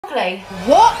broccoli.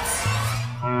 What?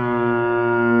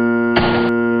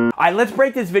 Alright, let's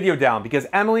break this video down because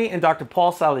Emily and Dr.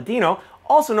 Paul Saladino,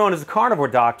 also known as the Carnivore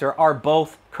Doctor, are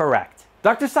both correct.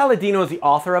 Dr. Saladino is the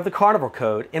author of the Carnivore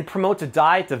Code and promotes a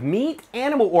diet of meat,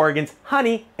 animal organs,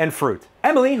 honey, and fruit.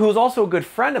 Emily, who is also a good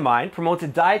friend of mine, promotes a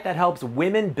diet that helps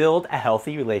women build a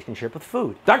healthy relationship with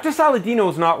food. Dr. Saladino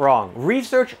is not wrong.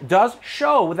 Research does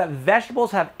show that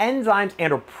vegetables have enzymes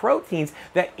and or proteins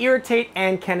that irritate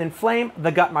and can inflame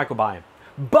the gut microbiome.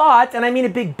 But, and I mean a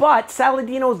big but,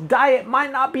 Saladino's diet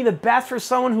might not be the best for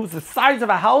someone who's the size of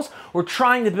a house or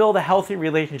trying to build a healthy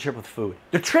relationship with food.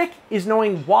 The trick is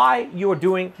knowing why you are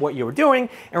doing what you are doing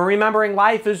and remembering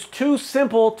life is too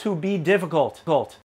simple to be difficult.